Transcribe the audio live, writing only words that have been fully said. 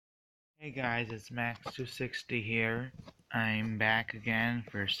Hey guys, it's Max260 here. I'm back again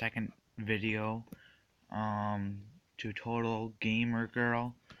for a second video. To Total Gamer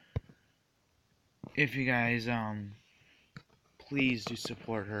Girl. If you guys please do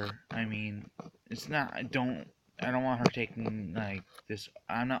support her. I mean, it's not. I don't want her taking like this.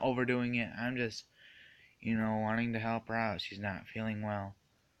 I'm not overdoing it. I'm just, wanting to help her out. She's not feeling well.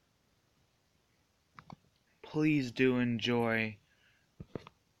 Please do enjoy.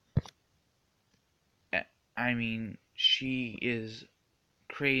 I mean, she is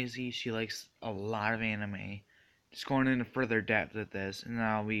crazy. She likes a lot of anime. Just going into further depth with this, and then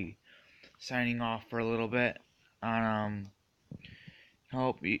I'll be signing off for a little bit.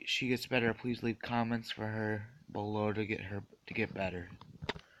 Hope she gets better. Please leave comments for her below to get better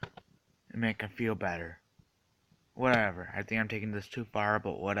and make her feel better. Whatever. I think I'm taking this too far,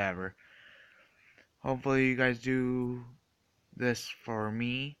 but whatever. Hopefully you guys do this for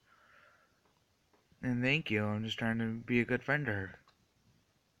me. And thank you. I'm just trying to be a good friend to her.